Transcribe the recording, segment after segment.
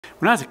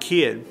When I was a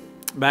kid,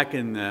 back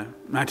in the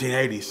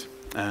 1980s,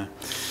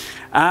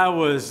 I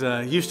was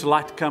used to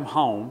like to come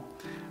home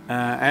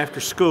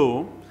after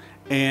school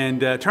and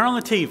turn on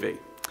the TV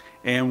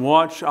and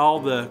watch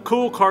all the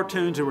cool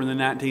cartoons that were in the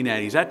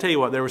 1980s. I tell you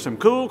what, there were some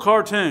cool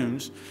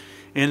cartoons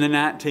in the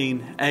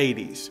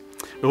 1980s.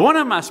 But one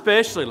of them I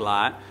especially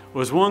liked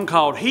was one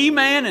called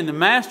He-Man and the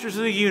Masters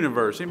of the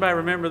Universe. Anybody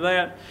remember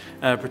that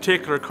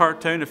particular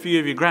cartoon? A few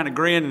of you kind of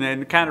grin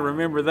and kind of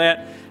remember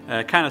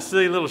that kind of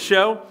silly little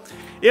show.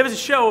 It was a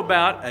show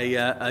about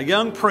a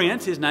young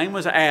prince. His name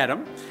was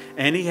Adam,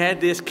 and he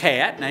had this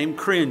cat named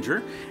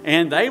Cringer,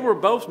 and they were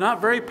both not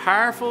very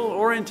powerful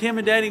or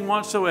intimidating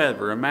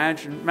whatsoever.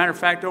 Matter of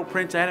fact, old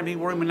Prince Adam, he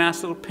wore him a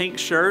nice little pink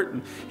shirt,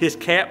 and his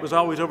cat was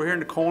always over here in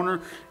the corner.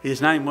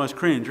 His name was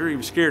Cringer. He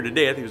was scared to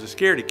death. He was a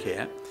scaredy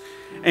cat.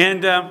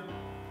 And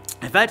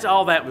if that's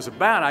all that was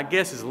about, I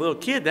guess as a little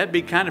kid, that'd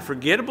be kind of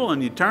forgettable,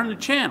 and you'd turn the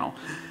channel.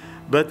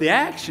 But the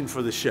action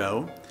for the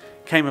show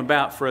came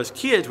about for us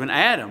kids when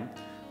Adam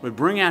would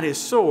bring out his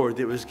sword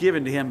that was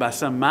given to him by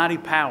some mighty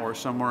power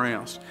somewhere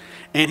else.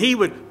 And he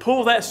would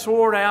pull that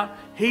sword out,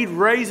 he'd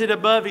raise it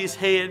above his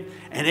head,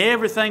 and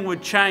everything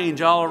would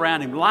change all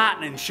around him.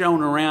 Lightning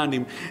shone around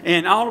him.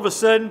 And all of a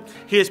sudden,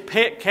 his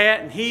pet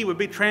cat and he would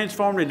be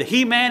transformed into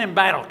He-Man and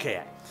Battle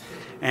Cat.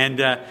 And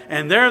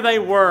there they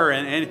were.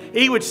 And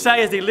he would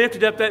say, as he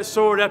lifted up that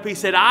sword up, he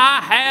said,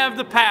 "I have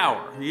the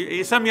power."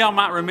 Some of y'all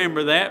might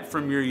remember that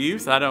from your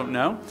youth. I don't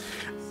know.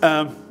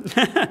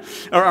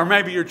 Or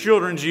maybe your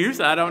children's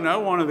youth. I don't know,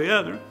 one or the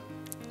other.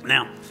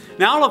 Now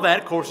all of that,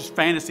 of course, is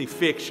fantasy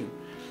fiction.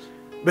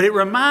 But it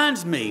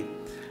reminds me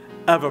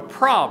of a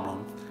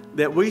problem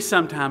that we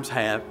sometimes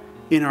have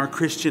in our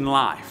Christian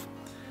life.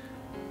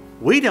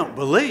 We don't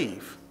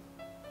believe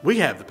we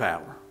have the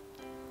power.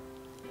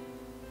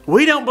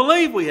 We don't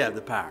believe we have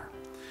the power.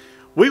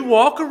 We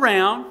walk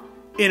around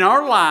in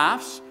our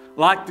lives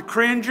like the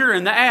Cringer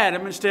and the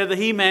Adam instead of the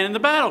He-Man and the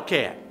Battle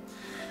Cat.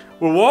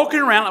 We're walking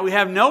around like we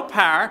have no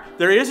power.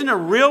 There isn't a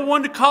real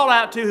one to call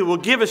out to who will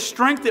give us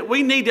strength that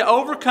we need to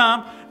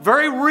overcome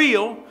very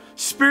real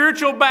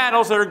spiritual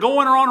battles that are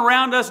going on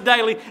around us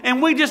daily.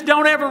 And we just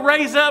don't ever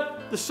raise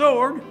up the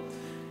sword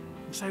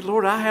and say,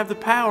 "Lord, I have the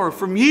power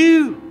from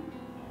you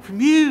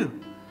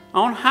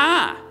on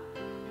high."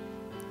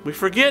 We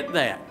forget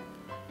that.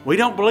 We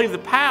don't believe the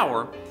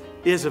power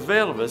is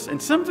available to us.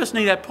 And some of us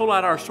need to pull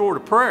out our sword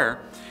of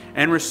prayer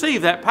and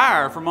receive that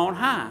power from on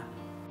high.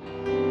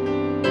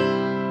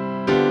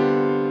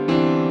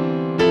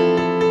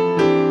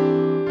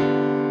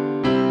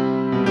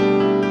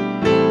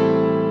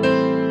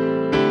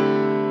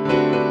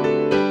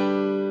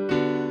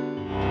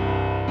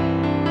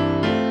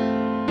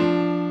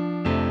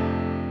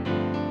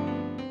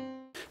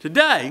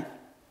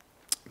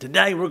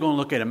 Today we're going to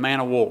look at a man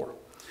of war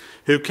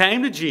who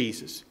came to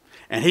Jesus,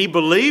 and he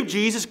believed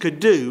Jesus could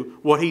do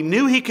what he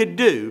knew he could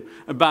do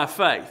by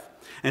faith.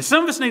 And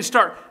some of us need to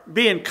start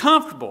being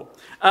comfortable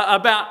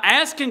about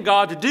asking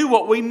God to do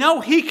what we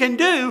know he can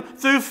do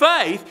through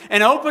faith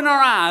and open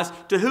our eyes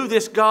to who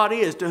this God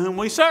is to whom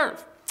we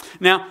serve.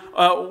 Now,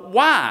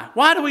 why?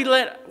 Why do we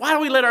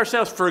let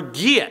ourselves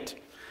forget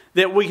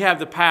that we have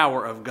the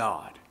power of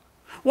God?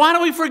 Why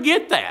do we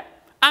forget that?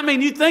 I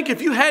mean, you'd think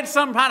if you had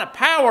some kind of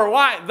power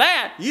like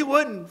that, you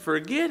wouldn't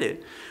forget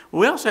it.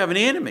 We also have an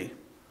enemy.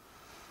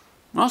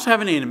 We also have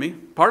an enemy.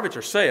 Part of it's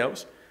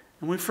ourselves.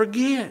 And we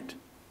forget.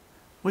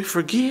 We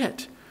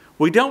forget.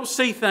 We don't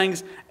see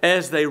things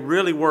as they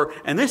really were.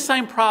 And this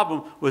same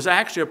problem was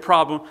actually a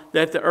problem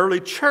that the early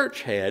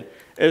church had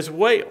as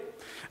well.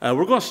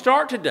 We're going to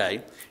start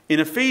today in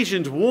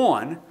Ephesians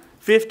 1,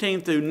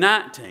 15 through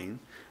 19.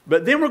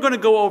 But then we're going to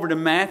go over to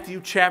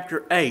Matthew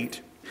chapter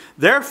 8.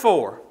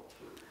 Therefore,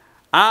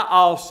 I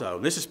also,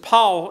 this is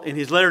Paul in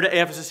his letter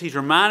to Ephesus, he's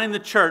reminding the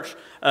church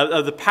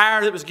of the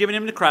power that was given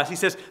him to Christ. He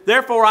says,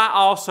 "Therefore I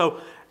also,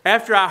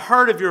 after I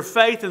heard of your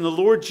faith in the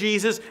Lord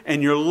Jesus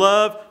and your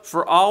love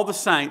for all the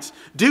saints,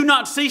 do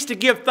not cease to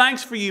give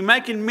thanks for you,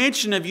 making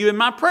mention of you in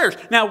my prayers."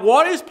 Now,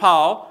 what is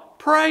Paul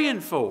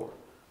praying for?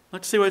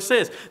 Let's see what it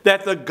says.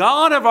 "That the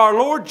God of our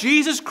Lord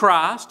Jesus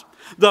Christ,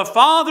 the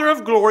Father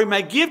of glory,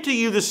 may give to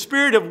you the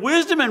spirit of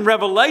wisdom and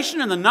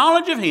revelation and the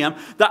knowledge of Him,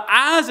 the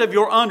eyes of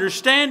your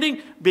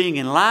understanding being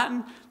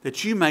enlightened,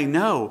 that you may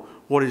know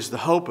what is the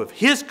hope of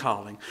His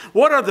calling,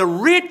 what are the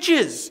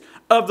riches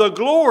of the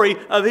glory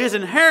of His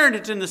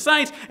inheritance in the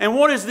saints, and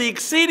what is the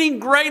exceeding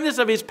greatness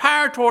of His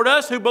power toward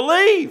us who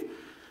believe,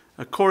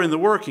 according to the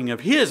working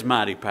of His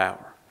mighty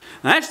power."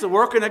 Now, that's the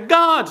working of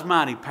God's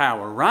mighty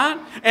power, right?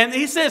 And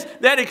he says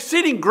that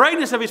exceeding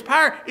greatness of His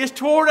power is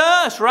toward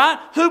us, right?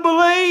 Who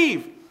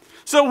believe.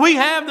 So we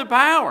have the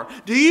power.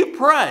 Do you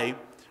pray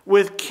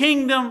with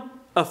kingdom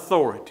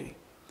authority?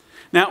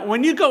 Now,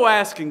 when you go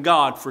asking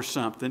God for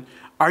something,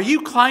 are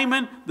you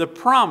claiming the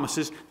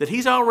promises that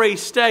He's already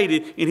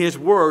stated in His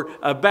Word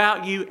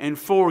about you and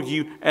for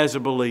you as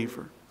a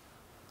believer?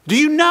 Do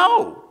you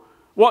know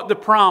what the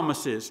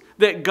promises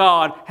that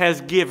God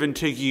has given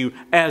to you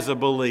as a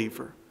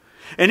believer?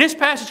 In this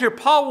passage here,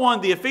 Paul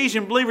wanted the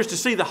Ephesian believers to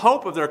see the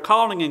hope of their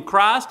calling in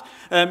Christ,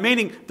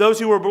 meaning those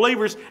who were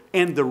believers,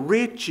 and the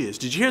riches.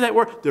 Did you hear that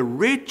word? The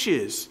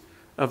riches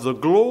of the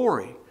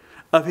glory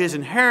of His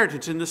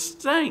inheritance in the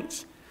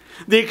saints.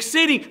 The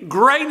exceeding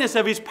greatness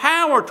of His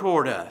power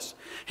toward us.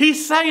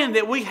 He's saying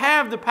that we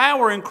have the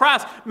power in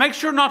Christ. Make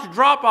sure not to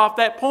drop off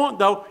that point,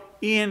 though,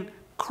 in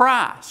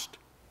Christ.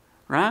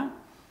 Right?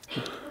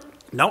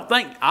 Don't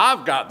think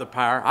I've got the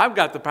power. I've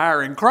got the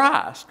power in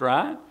Christ,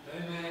 right?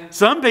 Amen.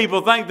 Some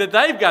people think that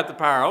they've got the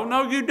power. Oh,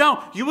 no, you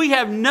don't. We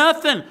have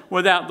nothing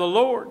without the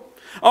Lord.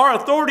 Our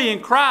authority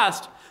in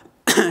Christ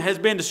has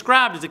been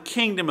described as a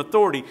kingdom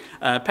authority.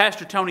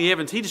 Pastor Tony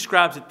Evans, he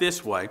describes it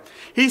this way.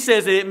 He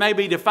says that it may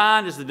be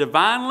defined as the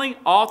divinely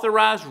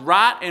authorized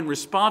right and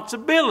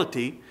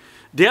responsibility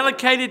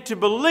delegated to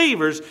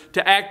believers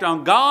to act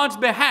on God's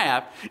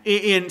behalf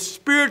in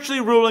spiritually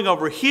ruling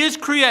over His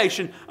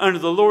creation under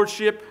the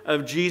lordship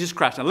of Jesus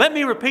Christ. Now let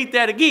me repeat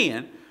that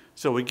again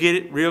so we get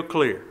it real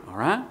clear. All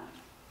right?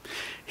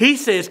 He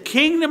says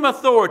kingdom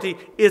authority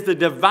is the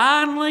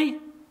divinely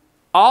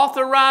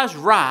authorized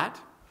right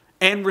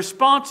and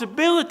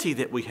responsibility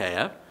that we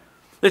have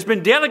that's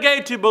been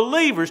delegated to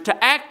believers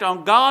to act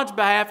on God's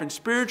behalf in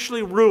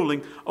spiritually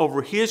ruling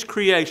over His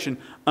creation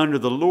under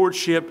the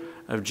lordship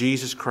of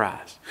Jesus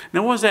Christ.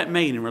 Now, what does that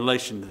mean in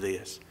relation to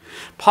this?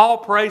 Paul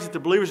prays that the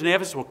believers in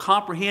Ephesus will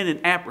comprehend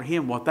and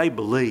apprehend what they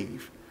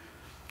believe.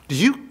 Do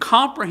you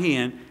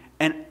comprehend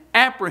and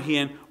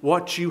apprehend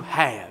what you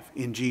have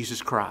in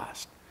Jesus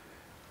Christ?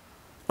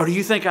 Or do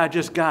you think I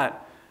just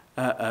got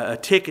a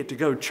ticket to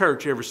go to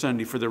church every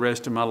Sunday for the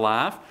rest of my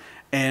life,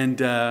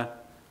 and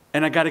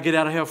I got to get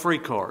out of hell free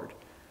card?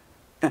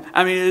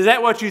 I mean, is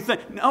that what you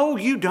think? No,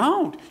 you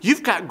don't.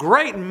 You've got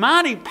great and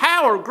mighty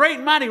power, great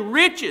and mighty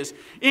riches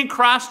in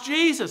Christ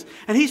Jesus.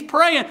 And He's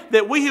praying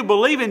that we who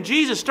believe in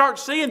Jesus start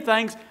seeing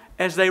things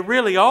as they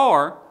really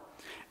are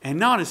and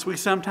not as we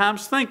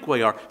sometimes think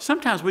we are.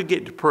 Sometimes we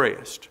get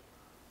depressed.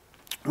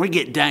 We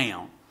get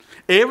down.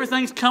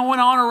 Everything's going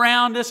on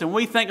around us and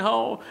we think,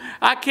 oh,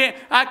 I can't,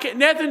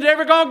 nothing's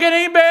ever going to get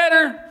any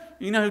better.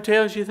 You know who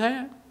tells you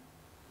that?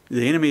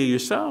 The enemy of your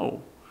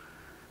soul.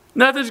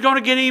 Nothing's going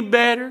to get any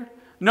better.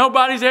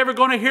 Nobody's ever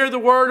going to hear the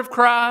word of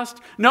Christ.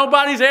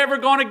 Nobody's ever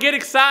going to get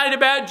excited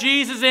about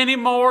Jesus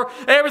anymore.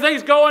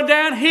 Everything's going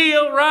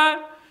downhill,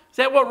 right? Is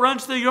that what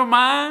runs through your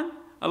mind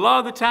a lot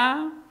of the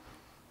time?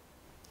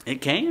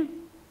 It can.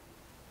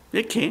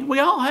 It can. We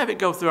all have it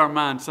go through our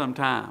minds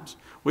sometimes.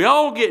 We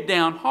all get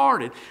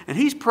downhearted. And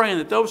he's praying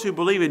that those who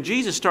believe in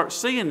Jesus start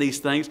seeing these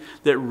things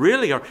that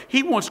really are.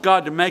 He wants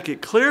God to make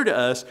it clear to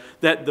us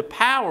that the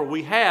power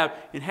we have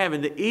in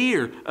having the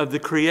ear of the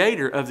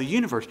Creator of the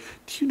universe.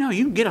 Do you know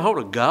you can get a hold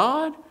of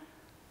God?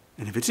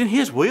 And if it's in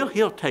His will,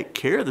 He'll take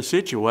care of the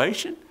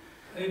situation.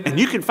 Amen. And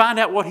you can find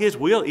out what His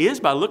will is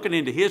by looking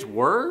into His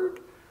Word.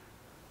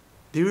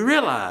 Do you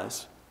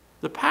realize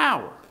the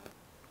power?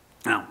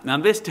 Now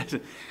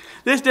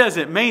this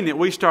doesn't mean that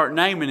we start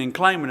naming and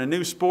claiming a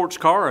new sports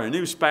car or a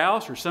new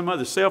spouse or some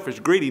other selfish,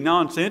 greedy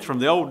nonsense from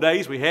the old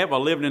days we had while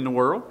living in the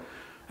world.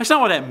 That's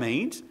not what that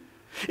means.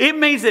 It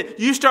means that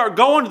you start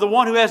going to the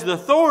one who has the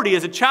authority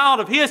as a child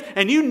of His,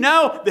 and you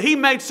know that He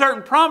made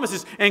certain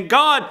promises and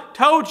God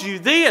told you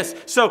this.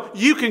 So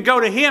you can go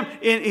to Him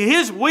in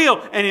His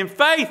will and in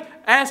faith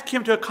ask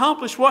Him to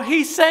accomplish what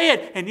He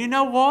said. And you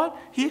know what?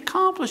 He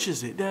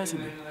accomplishes it, doesn't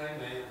He?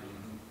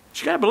 But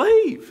you got to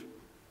believe.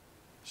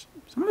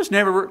 Some of us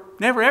never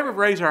ever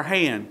raise our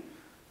hand and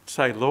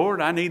say, Lord,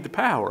 I need the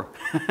power.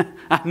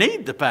 I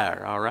need the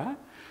power, all right?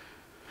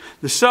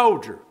 The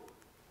soldier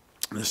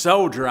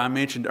I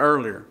mentioned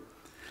earlier.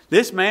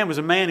 This man was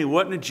a man who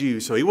wasn't a Jew,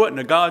 so he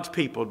wasn't a God's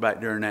people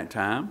back during that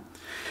time.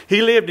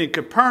 He lived in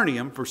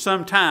Capernaum for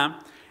some time,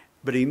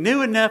 but he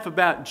knew enough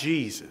about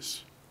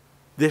Jesus,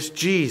 this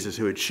Jesus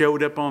who had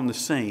showed up on the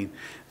scene,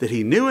 that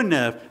he knew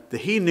enough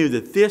that he knew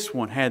that this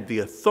one had the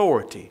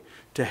authority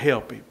to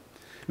help him.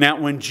 Now,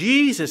 when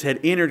Jesus had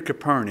entered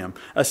Capernaum,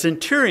 a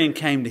centurion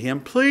came to him,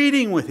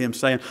 pleading with him,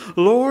 saying,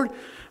 Lord,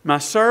 my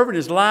servant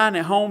is lying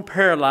at home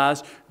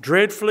paralyzed,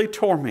 dreadfully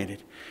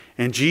tormented.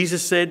 And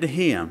Jesus said to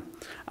him,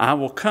 I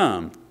will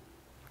come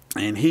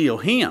and heal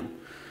him.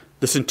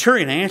 The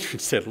centurion answered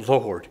and said,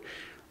 Lord,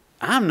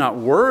 I'm not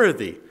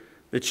worthy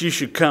that you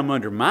should come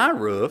under my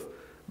roof,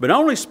 but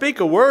only speak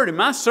a word and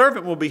my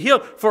servant will be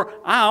healed. For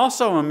I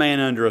also am a man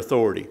under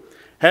authority,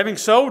 having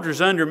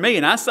soldiers under me.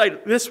 And I say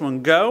to this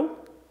one, go.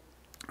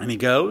 And he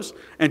goes,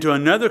 and to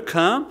another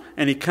come,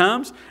 and he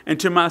comes, and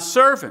to my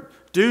servant,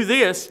 do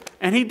this,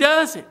 and he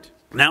does it.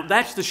 Now,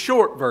 that's the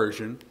short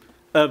version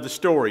of the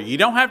story. You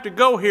don't have to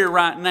go here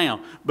right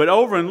now. But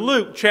over in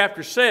Luke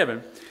chapter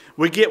 7,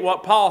 we get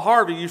what Paul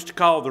Harvey used to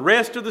call the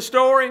rest of the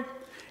story.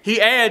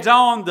 He adds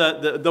on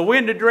the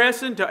window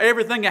dressing to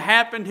everything that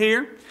happened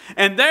here.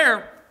 And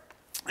there,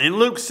 in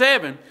Luke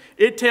 7,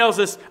 it tells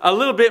us a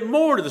little bit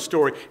more to the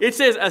story. It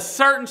says a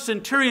certain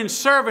centurion's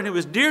servant who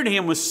was dear to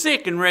him was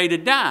sick and ready to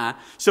die.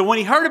 So when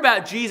he heard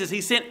about Jesus,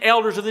 he sent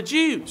elders of the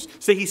Jews.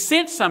 See, he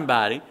sent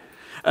somebody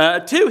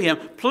to him,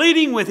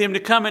 pleading with him to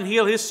come and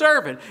heal his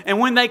servant. And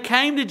when they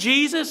came to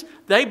Jesus,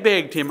 they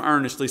begged him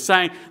earnestly,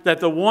 saying that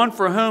the one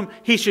for whom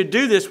he should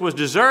do this was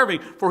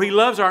deserving, for he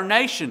loves our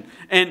nation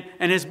and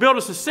has built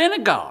us a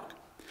synagogue.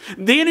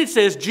 Then it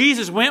says,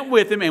 Jesus went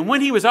with him, and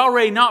when he was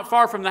already not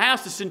far from the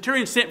house, the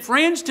centurion sent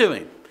friends to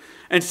him,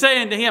 and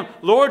saying to him,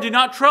 Lord, do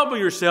not trouble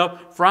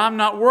yourself, for I am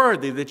not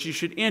worthy that you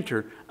should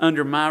enter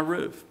under my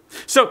roof.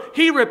 So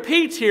he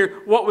repeats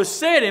here what was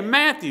said in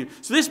Matthew.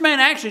 So this man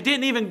actually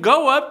didn't even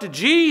go up to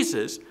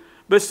Jesus,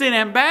 but sent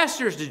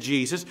ambassadors to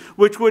Jesus,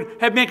 which would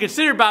have been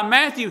considered by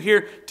Matthew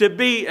here to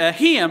be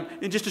him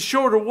in just a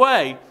shorter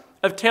way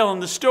of telling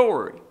the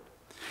story.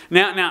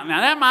 Now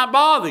that might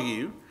bother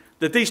you,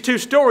 that these two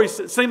stories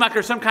seem like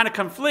there's some kind of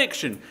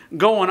confliction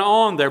going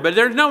on there. But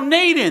there's no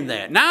need in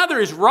that. Neither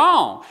is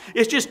wrong.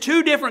 It's just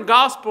two different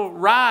gospel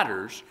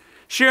writers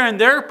sharing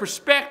their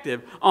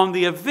perspective on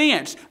the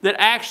events that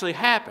actually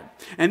happened.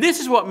 And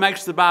this is what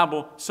makes the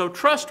Bible so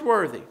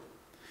trustworthy.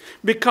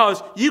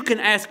 Because you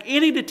can ask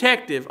any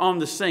detective on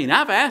the scene.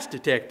 I've asked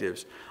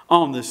detectives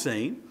on the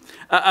scene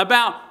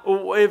about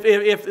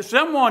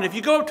if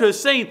you go to a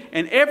scene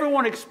and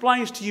everyone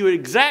explains to you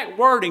exact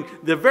wording,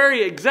 the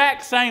very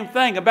exact same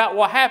thing about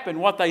what happened,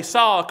 what they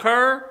saw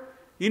occur,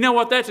 you know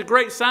what that's a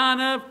great sign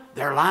of?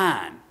 They're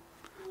lying.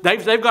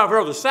 They've got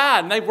over the side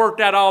and they've worked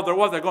out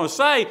what they're going to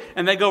say,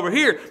 and they go over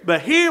here.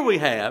 But here we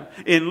have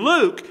in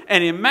Luke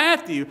and in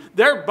Matthew,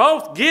 they're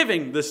both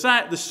giving the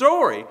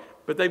story,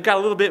 but they've got a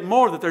little bit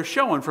more that they're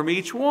showing from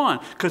each one,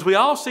 because we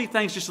all see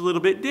things just a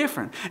little bit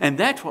different. And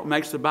that's what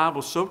makes the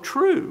Bible so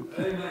true.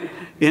 Amen.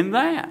 In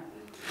that.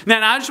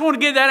 Now, I just want to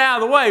get that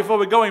out of the way before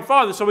we go any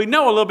farther so we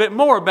know a little bit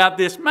more about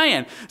this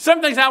man.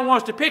 Some things I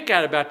want us to pick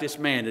out about this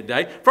man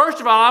today. First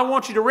of all, I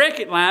want you to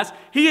recognize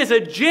he is a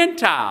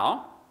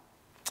Gentile.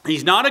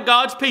 He's not of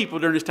God's people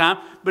during this time,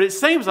 but it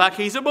seems like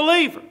he's a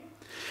believer.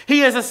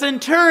 He is a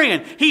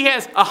centurion. He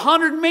has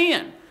 100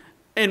 men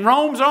in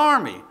Rome's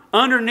army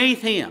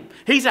underneath him.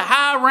 He's a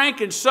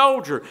high-ranking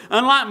soldier.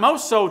 Unlike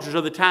most soldiers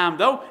of the time,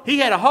 though, he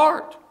had a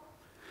heart.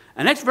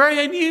 And that's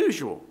very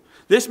unusual.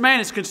 This man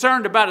is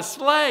concerned about a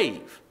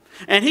slave.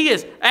 And he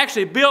has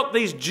actually built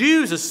these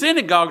Jews a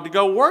synagogue to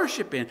go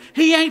worship in.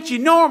 He ain't your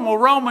normal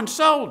Roman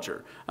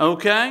soldier,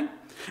 okay?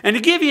 And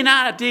to give you an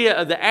idea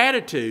of the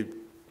attitude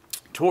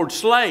towards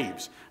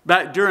slaves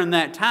back during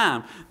that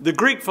time, the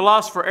Greek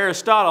philosopher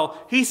Aristotle,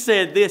 he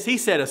said this. He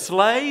said, a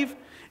slave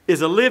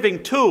is a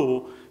living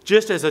tool,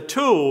 just as a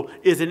tool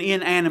is an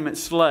inanimate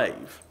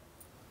slave.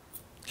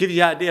 Give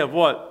you an idea of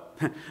what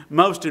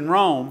most in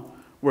Rome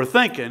were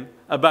thinking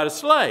about a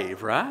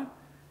slave, right?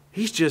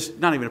 He's just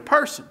not even a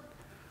person.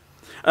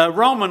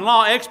 Roman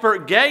law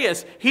expert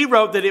Gaius, he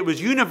wrote that it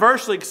was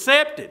universally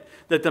accepted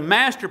that the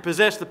master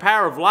possessed the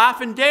power of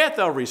life and death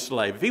over his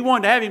slave. If he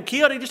wanted to have him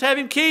killed, he'd just have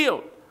him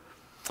killed.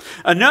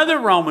 Another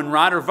Roman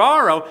writer,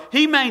 Varro,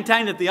 he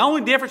maintained that the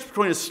only difference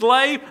between a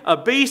slave, a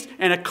beast,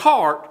 and a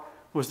cart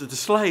was that the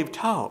slave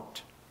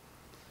talked.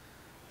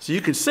 So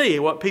you can see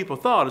what people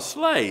thought of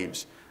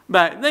slaves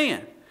back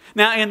then.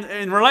 Now,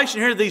 in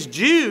relation here to these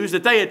Jews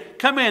that they had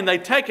come in,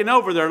 they'd taken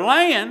over their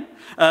land.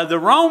 The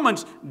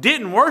Romans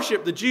didn't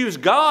worship the Jews'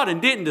 God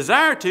and didn't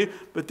desire to,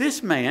 but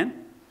this man,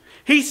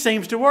 he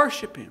seems to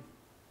worship him.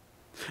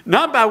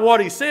 Not by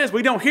what he says.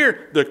 We don't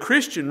hear the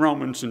Christian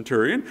Roman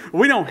centurion.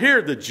 We don't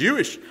hear the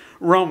Jewish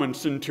Roman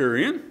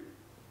centurion.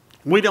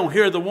 We don't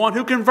hear the one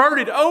who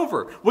converted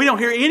over. We don't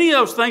hear any of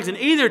those things in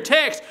either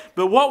text.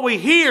 But what we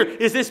hear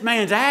is this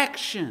man's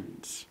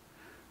actions.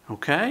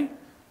 Okay?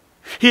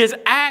 His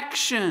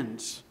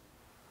actions.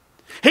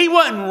 He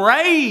wasn't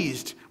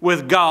raised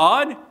with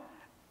God,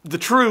 the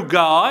true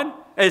God,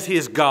 as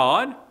his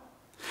God.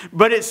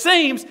 But it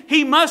seems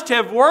he must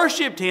have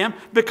worshipped him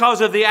because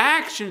of the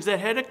actions that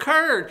had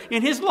occurred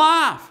in his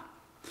life.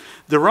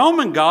 The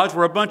Roman gods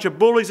were a bunch of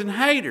bullies and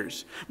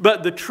haters.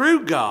 But the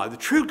true God,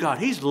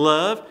 he's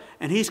love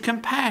and he's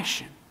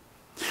compassion.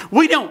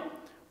 We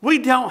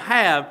don't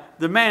have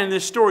the man in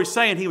this story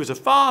saying he was a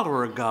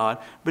follower of God,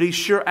 but he's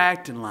sure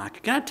acting like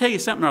it. Can I tell you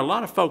something? There are a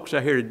lot of folks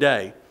out here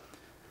today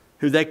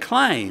who they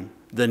claim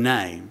the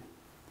name,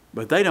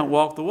 but they don't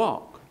walk the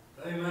walk.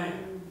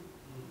 Amen.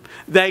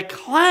 They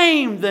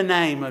claim the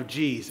name of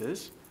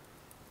Jesus,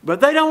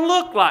 but they don't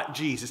look like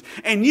Jesus.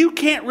 And you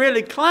can't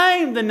really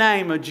claim the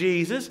name of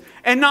Jesus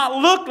and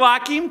not look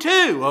like him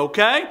too,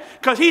 okay?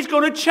 Because he's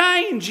going to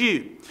change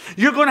you.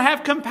 You're going to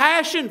have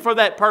compassion for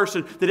that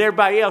person that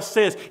everybody else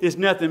says is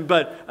nothing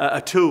but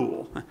a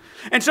tool.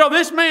 And so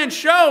this man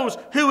shows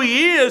who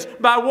he is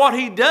by what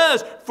he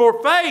does.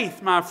 For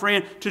faith, my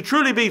friend, to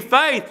truly be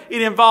faith,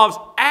 it involves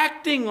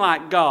acting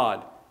like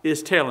God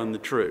is telling the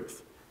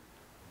truth.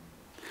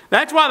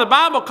 That's why the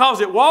Bible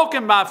calls it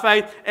walking by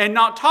faith and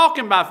not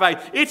talking by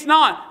faith. It's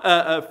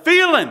not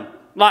feeling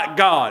like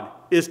God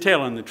is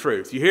telling the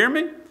truth. You hear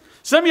me?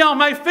 Some of y'all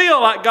may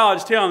feel like God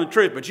is telling the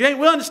truth, but you ain't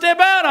willing to step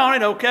out on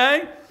it,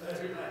 okay?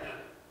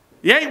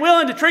 You ain't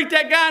willing to treat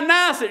that guy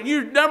nice that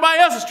nobody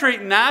else is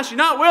treating nice. You're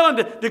not willing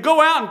to go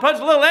out and put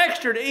a little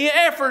extra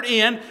effort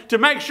in to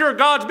make sure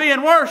God's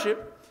being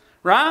worshipped,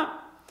 right?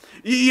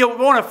 You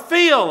want to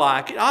feel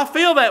like it. I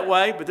feel that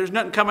way, but there's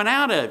nothing coming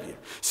out of you.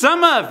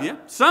 Some of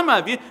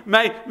you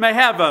may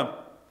have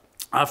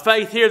a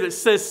faith here that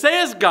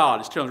says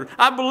God is telling the truth.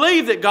 I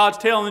believe that God's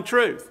telling the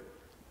truth.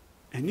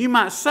 And you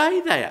might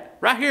say that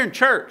right here in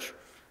church,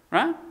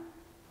 right?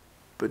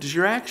 But does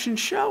your action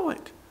show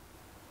it?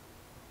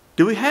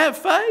 Do we have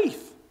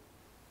faith?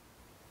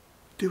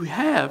 Do we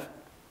have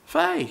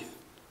faith?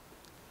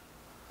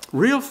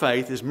 Real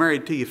faith is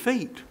married to your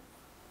feet.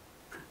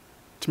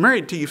 It's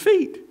married to your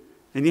feet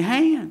and your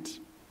hands.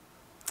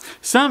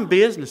 Some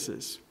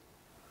businesses,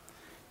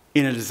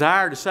 in a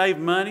desire to save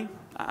money,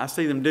 I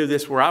see them do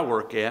this where I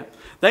work at,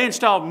 they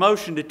install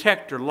motion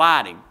detector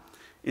lighting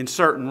in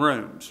certain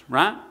rooms,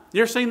 right?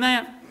 You ever seen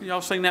that?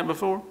 Y'all seen that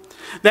before?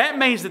 That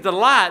means that the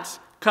lights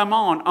come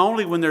on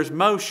only when there's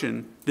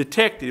motion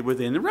detected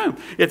within the room.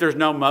 If there's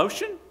no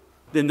motion,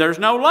 then there's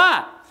no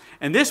light.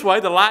 And this way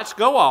the lights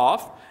go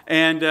off,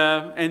 and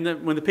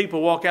when the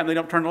people walk out and they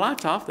don't turn the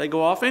lights off, they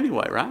go off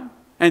anyway, right?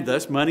 And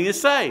thus money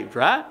is saved,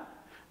 right?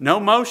 No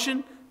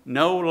motion,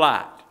 no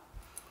light.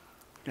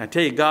 Can I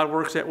tell you, God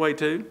works that way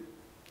too?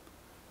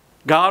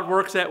 God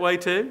works that way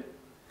too.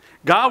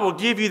 God will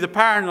give you the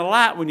power and the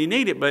light when you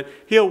need it, but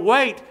He'll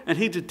wait and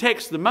He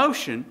detects the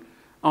motion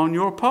on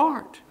your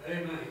part.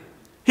 Amen.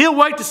 He'll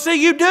wait to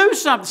see you do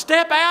something.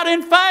 Step out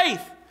in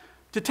faith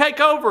to take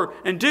over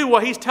and do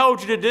what He's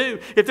told you to do.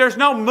 If there's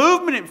no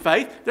movement in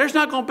faith, there's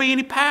not going to be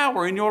any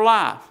power in your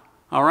life.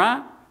 All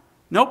right?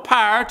 No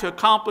power to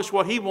accomplish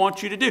what He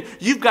wants you to do.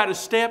 You've got to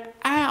step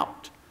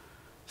out.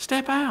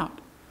 Step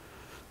out.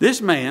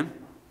 This man,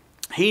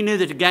 he knew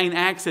that to gain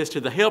access to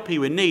the help he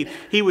would need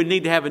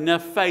to have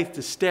enough faith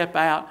to step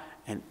out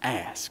and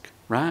ask,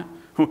 right?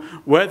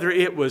 Whether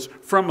it was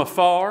from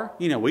afar,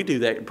 you know, we do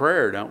that in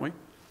prayer, don't we?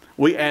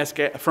 We ask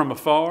from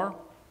afar,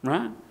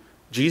 right?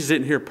 Jesus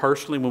isn't here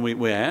personally when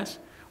we ask.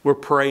 We're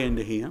praying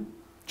to Him,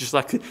 just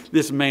like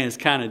this man is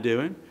kind of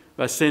doing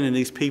by sending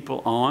these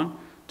people on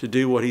to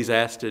do what he's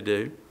asked to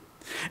do.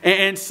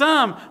 And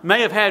some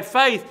may have had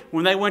faith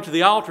when they went to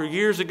the altar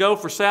years ago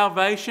for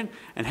salvation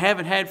and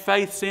haven't had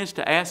faith since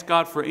to ask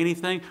God for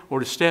anything or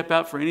to step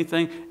out for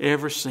anything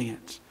ever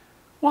since.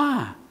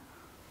 Why?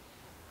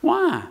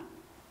 Why?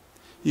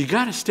 You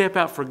got to step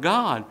out for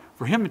God,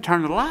 for Him to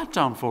turn the lights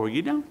on for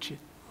you, don't you?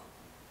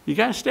 You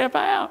got to step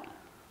out.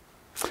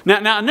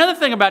 Now, another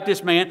thing about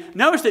this man,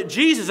 notice that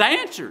Jesus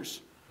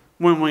answers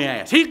when we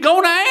ask. He's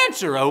going to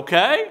answer,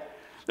 okay?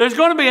 There's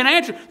going to be an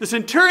answer. The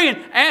centurion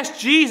asked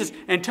Jesus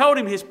and told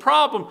Him his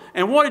problem.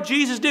 And what did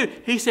Jesus do?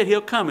 He said He'll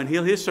come and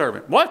heal his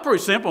servant. Well, that's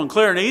pretty simple and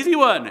clear and easy,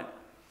 wasn't it?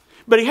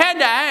 But he had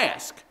to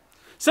ask.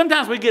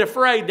 Sometimes we get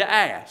afraid to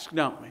ask,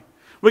 don't we?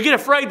 We get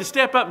afraid to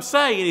step up and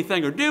say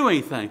anything or do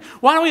anything.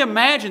 Why don't we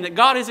imagine that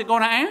God isn't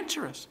going to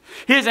answer us?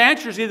 His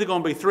answer is either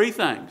going to be three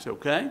things,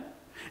 okay?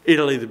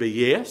 It'll either be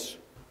yes,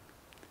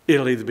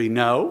 it'll either be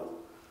no,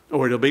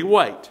 or it'll be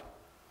wait.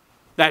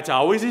 That's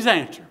always His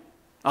answer.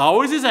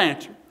 Always His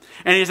answer.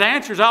 And His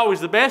answer is always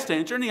the best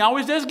answer, and He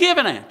always does give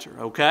an answer,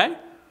 okay?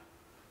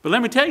 But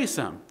let me tell you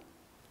something.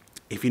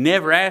 If you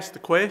never ask the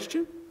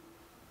question,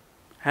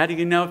 how do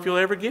you know if you'll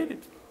ever get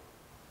it?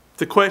 If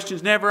the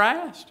question's never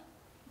asked.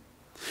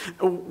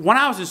 When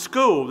I was in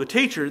school, the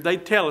teacher,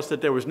 they'd tell us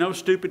that there was no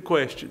stupid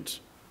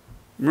questions.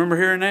 Remember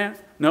hearing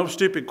that? No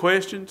stupid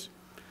questions?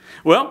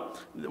 Well,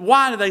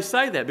 why do they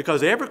say that?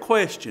 Because every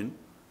question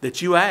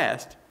that you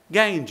asked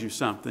gains you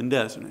something,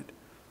 doesn't it?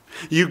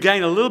 You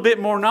gain a little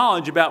bit more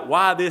knowledge about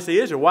why this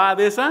is or why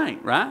this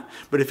ain't, right?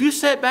 But if you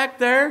sit back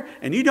there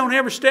and you don't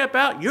ever step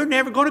out, you're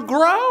never going to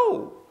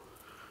grow.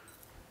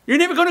 You're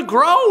never going to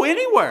grow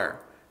anywhere.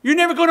 You're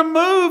never going to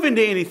move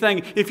into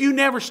anything if you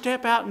never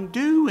step out and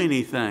do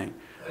anything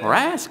or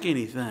ask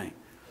anything.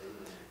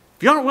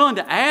 If you aren't willing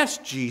to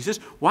ask Jesus,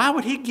 why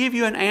would He give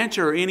you an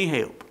answer or any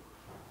help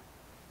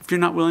if you're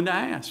not willing to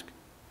ask?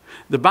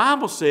 The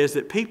Bible says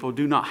that people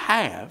do not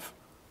have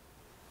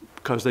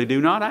because they do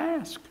not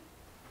ask.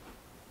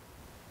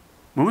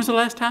 When was the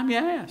last time you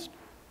asked?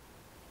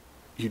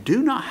 You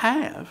do not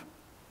have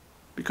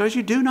because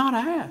you do not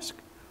ask.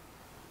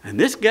 And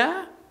this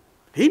guy,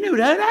 he knew who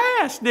to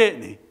ask,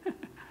 didn't he?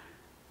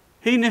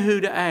 He knew who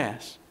to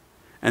ask.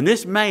 And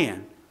this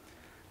man,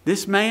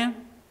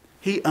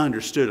 he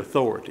understood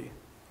authority.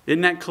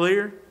 Isn't that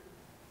clear?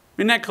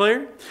 Isn't that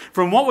clear?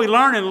 From what we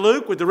learn in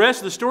Luke with the rest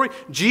of the story,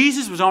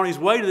 Jesus was on His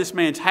way to this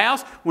man's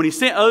house. When He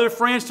sent other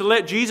friends to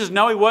let Jesus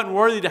know He wasn't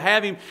worthy to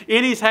have him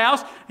in His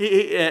house,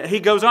 he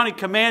goes on, He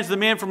commands the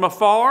men from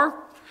afar.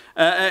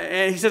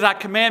 And He says, I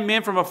command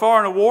men from afar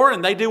in a war,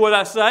 and they do what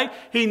I say.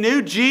 He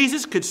knew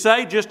Jesus could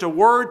say just a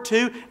word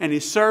too, and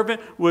His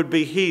servant would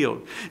be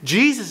healed.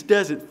 Jesus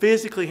doesn't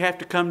physically have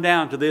to come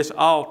down to this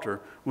altar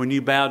when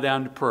you bow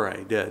down to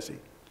pray, does He?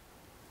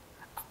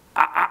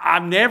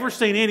 I've never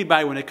seen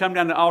anybody when they come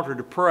down to the altar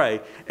to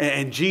pray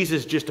and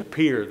Jesus just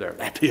appear there.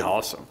 That'd be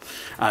awesome.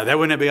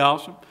 Wouldn't that be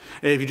awesome?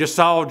 If you just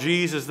saw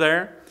Jesus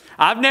there.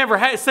 I've never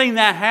seen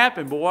that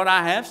happen, but what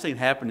I have seen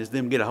happen is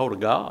them get a hold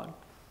of God.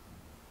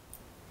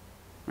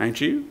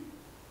 Ain't you?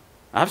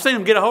 I've seen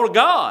them get a hold of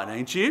God,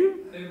 ain't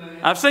you? Amen.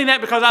 I've seen that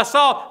because I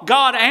saw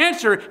God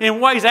answer in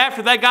ways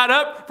after they got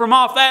up from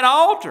off that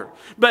altar.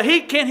 But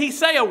can He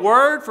say a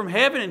word from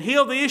heaven and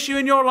heal the issue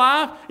in your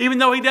life, even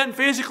though He doesn't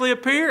physically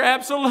appear?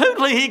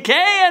 Absolutely, He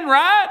can,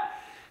 right?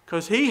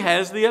 Because He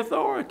has the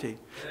authority.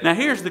 Now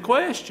here's the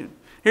question.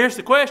 Here's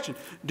the question.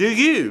 Do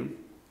you,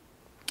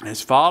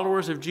 as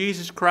followers of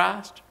Jesus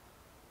Christ,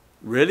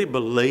 really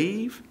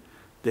believe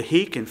that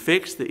He can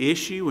fix the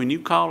issue when you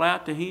call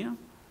out to Him?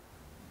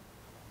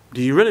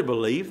 Do you really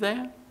believe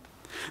that?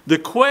 The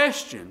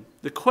question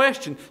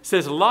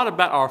says a lot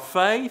about our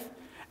faith,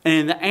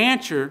 and the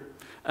answer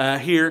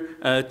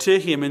here to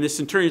him in this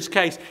centurion's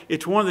case,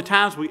 it's one of the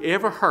times we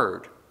ever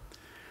heard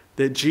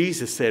that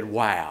Jesus said,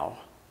 wow.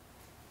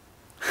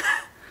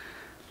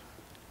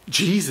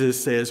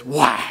 Jesus says,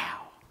 wow.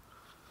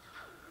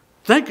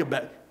 Think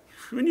about it.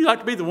 Wouldn't you like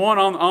to be the one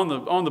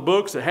on the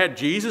books that had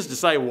Jesus to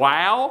say,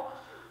 wow?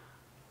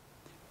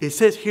 It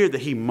says here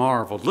that He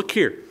marveled. Look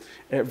here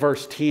at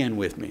verse 10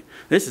 with me.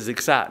 This is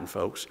exciting,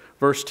 folks.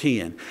 Verse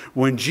 10.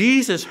 When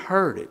Jesus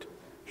heard it,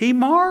 He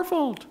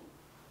marveled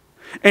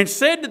and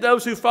said to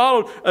those who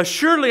followed,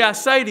 assuredly I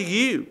say to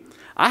you,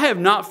 I have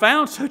not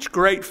found such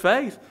great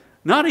faith,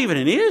 not even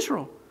in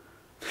Israel.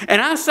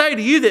 And I say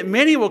to you that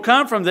many will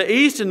come from the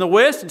east and the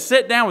west and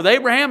sit down with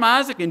Abraham,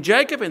 Isaac, and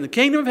Jacob in the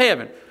kingdom of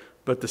heaven.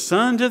 But the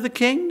sons of the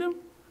kingdom,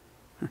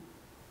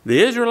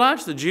 the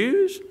Israelites, the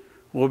Jews,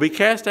 will be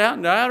cast out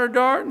into outer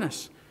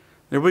darkness.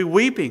 There will be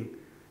weeping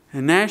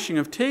and gnashing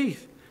of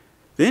teeth.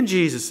 Then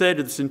Jesus said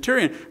to the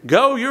centurion,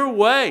 go your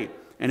way,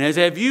 and as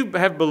you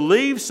have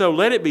believed, so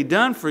let it be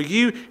done for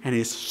you. And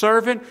his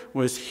servant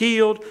was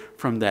healed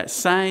from that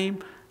same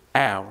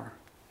hour.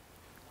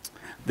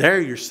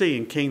 There you're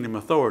seeing kingdom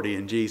authority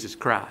in Jesus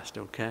Christ,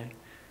 okay?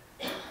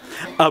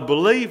 A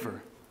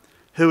believer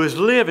who is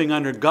living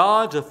under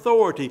God's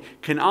authority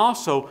can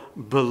also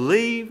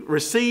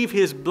receive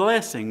His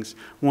blessings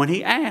when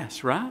he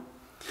asks, right?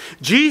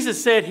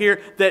 Jesus said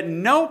here that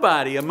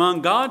nobody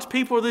among God's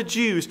people, the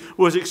Jews,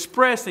 was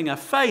expressing a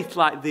faith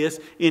like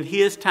this in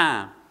His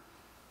time.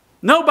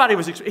 Nobody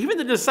was, even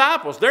the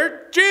disciples,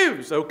 they're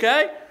Jews,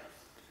 okay?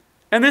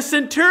 And the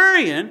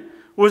centurion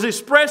was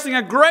expressing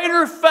a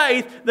greater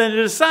faith than the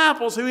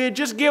disciples who He had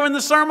just given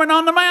the Sermon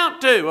on the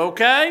Mount to,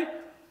 okay?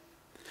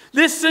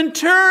 This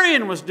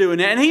centurion was doing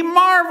that, and he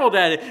marveled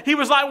at it. He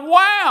was like,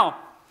 wow,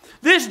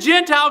 this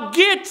Gentile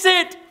gets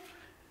it.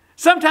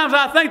 Sometimes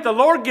I think the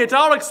Lord gets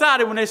all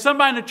excited when there's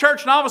somebody in the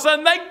church and all of a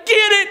sudden they get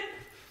it.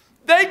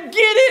 They get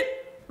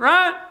it,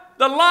 right?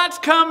 The lights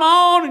come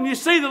on and you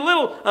see the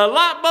little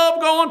light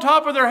bulb go on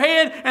top of their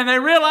head and they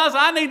realize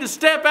I need to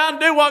step out and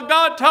do what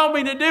God told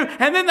me to do.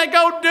 And then they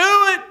go do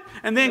it.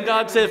 And then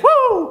God says,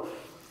 whoo,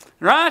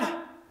 right?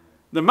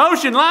 The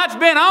motion light's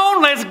been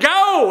on, let's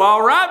go,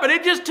 all right? But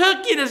it just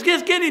took you to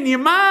just get in your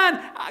mind,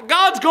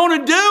 God's going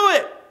to do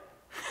it.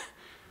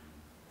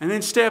 And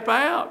then step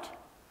out.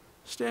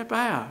 Step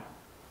out.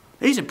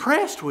 He's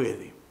impressed with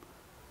him.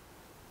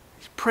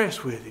 He's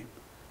impressed with him.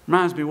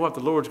 Reminds me of what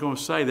the Lord's going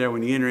to say there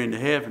when you enter into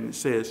heaven. It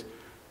says,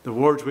 the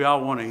words we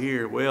all want to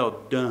hear, well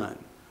done,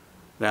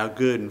 thou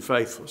good and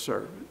faithful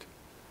servant.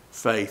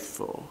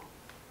 Faithful.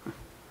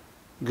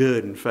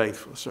 Good and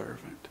faithful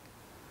servant.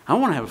 I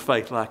want to have a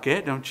faith like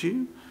that, don't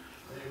you?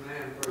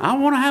 Amen. I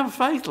want to have a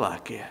faith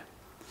like that.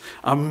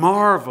 A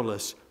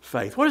marvelous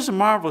faith. What does a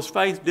marvelous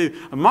faith do?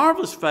 A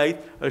marvelous faith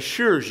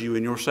assures you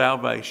in your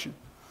salvation.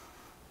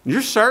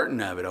 You're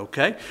certain of it,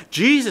 okay?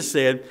 Jesus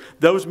said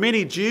those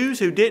many Jews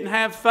who didn't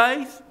have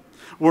faith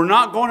were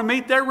not going to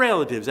meet their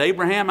relatives,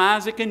 Abraham,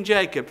 Isaac, and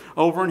Jacob,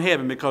 over in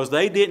heaven because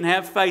they didn't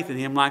have faith in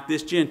Him like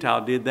this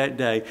Gentile did that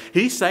day.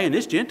 He's saying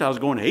this Gentile's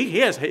going to, he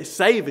has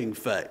saving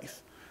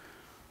faith.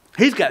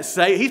 He's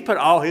put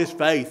all his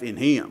faith in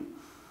Him.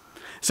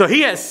 So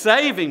he has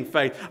saving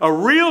faith. A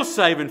real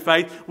saving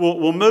faith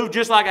will move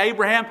just like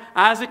Abraham,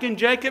 Isaac, and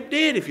Jacob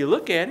did, if you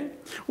look at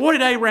it. What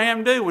did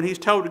Abraham do when he's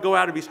told to go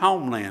out of his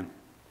homeland?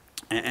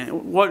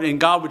 And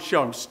God would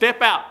show him,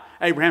 step out,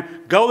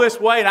 Abraham, go this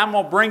way and I'm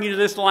going to bring you to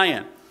this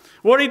land.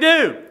 What did he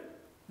do?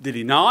 Did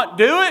he not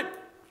do it?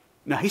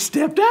 No, he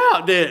stepped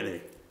out, didn't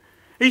he?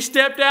 He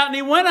stepped out and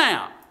he went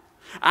out.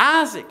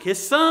 Isaac,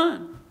 his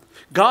son,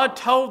 God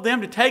told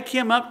them to take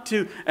him up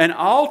to an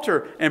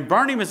altar and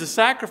burn him as a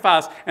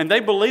sacrifice. And they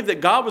believed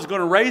that God was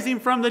going to raise him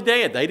from the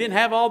dead. They didn't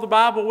have all the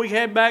Bible we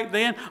had back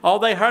then. All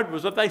they heard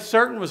was what they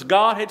certain was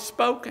God had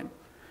spoken.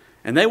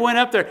 And they went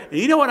up there. And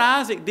you know what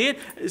Isaac did?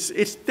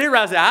 It's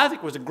theorized that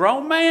Isaac was a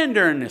grown man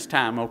during this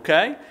time,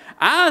 okay?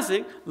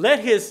 Isaac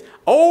let his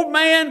old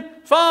man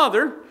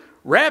father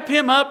wrap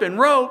him up in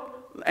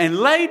rope and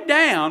laid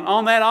down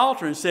on that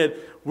altar and said,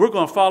 we're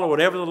going to follow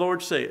whatever the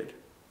Lord said.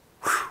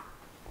 Whew.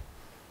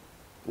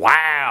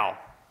 Wow.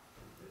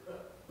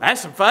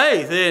 That's some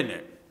faith, isn't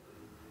it?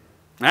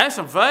 That's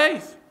some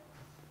faith.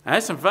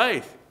 That's some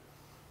faith.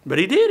 But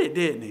he did it,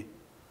 didn't he?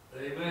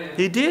 Amen.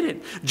 He did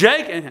it.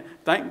 Jacob,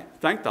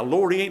 thank the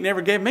Lord he ain't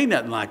never gave me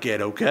nothing like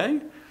that,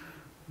 okay?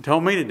 He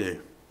told me to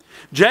do.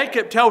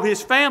 Jacob told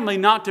his family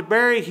not to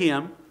bury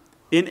him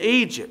in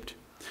Egypt.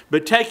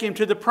 but take him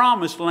to the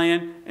promised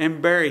land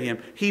and bury him.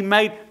 He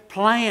made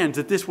plans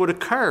that this would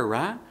occur,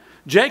 right?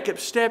 Jacob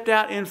stepped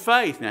out in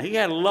faith. Now, he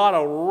had a lot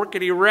of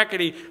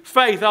rickety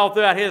faith all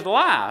throughout his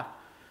life,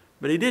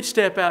 but he did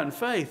step out in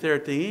faith there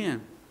at the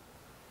end.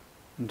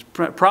 And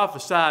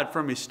prophesied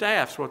from his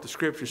staff is what the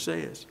Scripture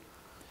says.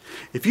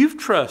 If you've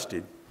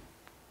trusted,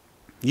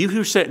 you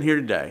who are sitting here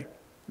today,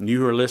 and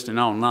you who are listening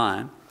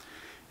online,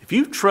 if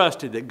you've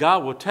trusted that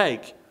God will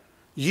take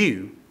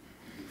you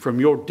from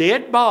your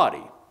dead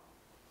body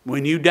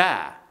when you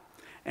die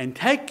and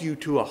take you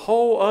to a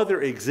whole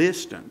other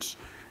existence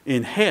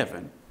in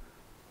heaven,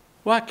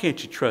 why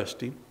can't you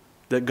trust Him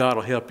that God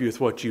will help you with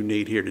what you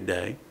need here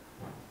today?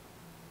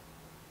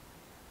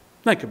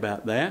 Think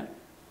about that.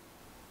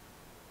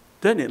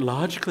 Doesn't it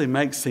logically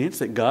make sense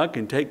that God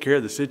can take care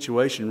of the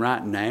situation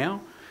right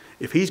now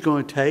if He's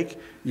going to take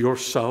your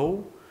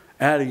soul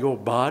out of your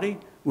body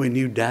when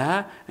you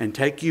die and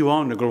take you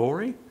on to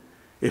glory?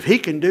 If He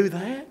can do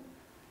that,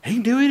 He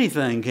can do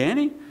anything, can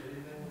He?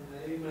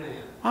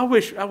 Amen. I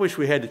wish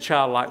we had the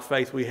childlike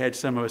faith we had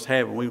some of us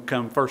have when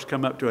we first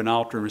come up to an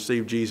altar and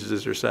receive Jesus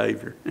as our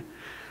Savior.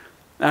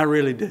 I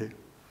really do.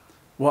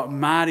 What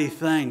mighty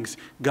things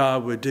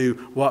God would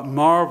do. What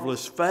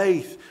marvelous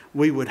faith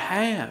we would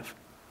have.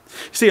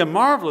 See, a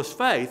marvelous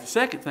faith, the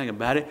second thing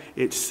about it,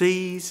 it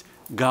sees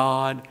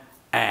God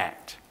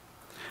act.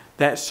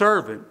 That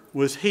servant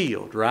was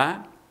healed,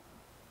 right?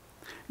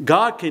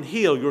 God can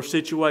heal your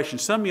situation.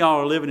 Some of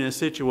y'all are living in a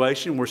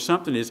situation where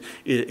something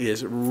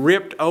is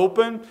ripped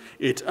open.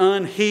 It's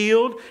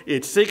unhealed.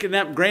 It's seeking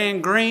up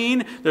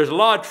gangrene. There's a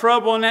lot of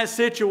trouble in that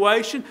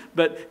situation.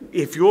 But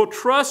if you'll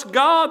trust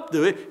God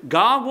through it,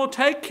 God will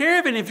take care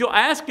of it. And if you'll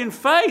ask in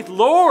faith,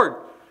 Lord,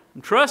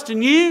 I'm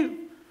trusting you.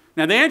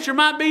 Now the answer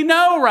might be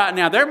no right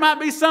now. There might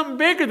be something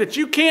bigger that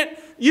you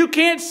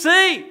can't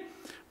see.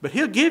 But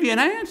He'll give you an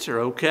answer,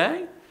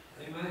 okay?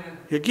 Amen.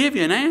 He'll give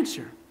you an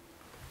answer.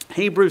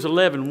 Hebrews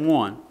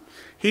 11:1.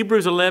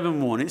 Hebrews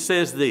 11:1. It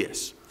says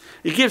this.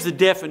 It gives the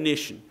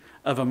definition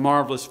of a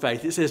marvelous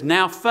faith. It says,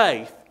 now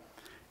faith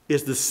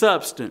is the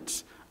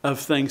substance of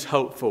things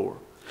hoped for,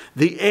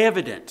 the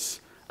evidence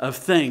of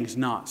things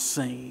not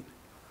seen.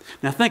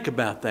 Now think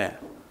about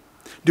that.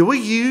 Do we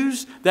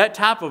use that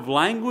type of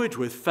language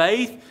with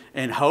faith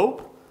and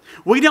hope?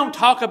 We don't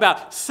talk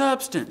about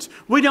substance.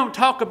 We don't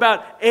talk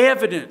about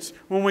evidence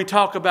when we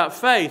talk about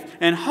faith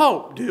and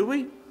hope, do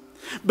we?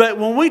 But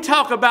when we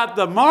talk about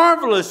the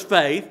marvelous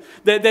faith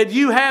that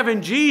you have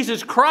in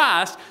Jesus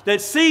Christ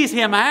that sees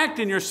Him act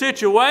in your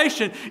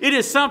situation, it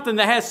is something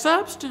that has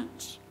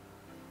substance.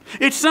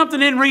 It's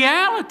something in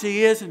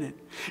reality, isn't it?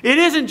 It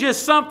isn't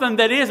just something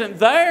that isn't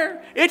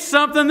there. It's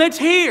something that's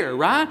here,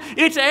 right?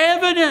 It's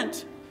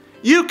evident.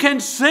 You can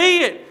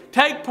see it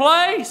take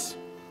place.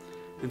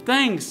 And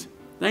things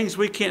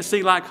we can't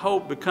see like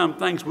hope become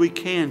things we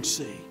can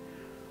see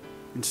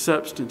in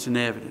substance and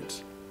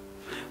evidence.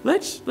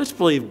 Let's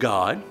believe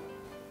God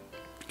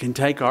can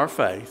take our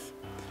faith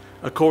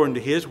according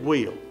to His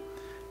will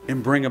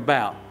and bring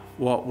about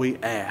what we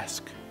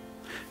ask.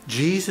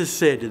 Jesus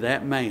said to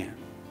that man,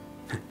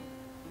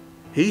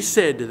 He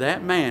said to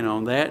that man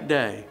on that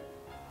day,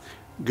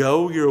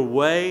 go your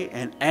way,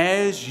 and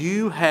as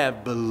you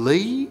have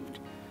believed,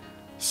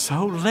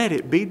 so let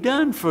it be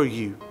done for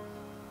you.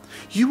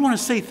 You want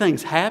to see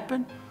things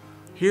happen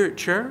here at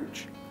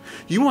church?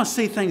 You want to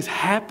see things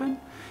happen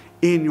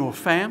in your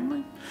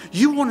family?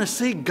 You want to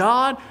see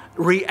God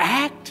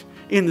react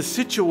in the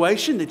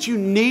situation that you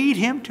need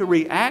Him to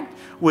react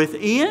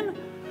within?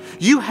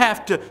 You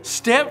have to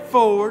step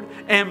forward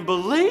and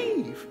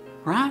believe,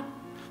 right?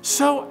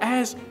 So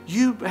as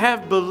you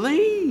have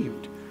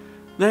believed,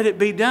 let it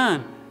be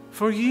done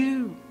for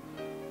you.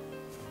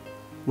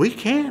 We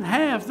can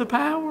have the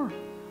power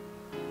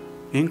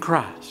in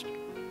Christ.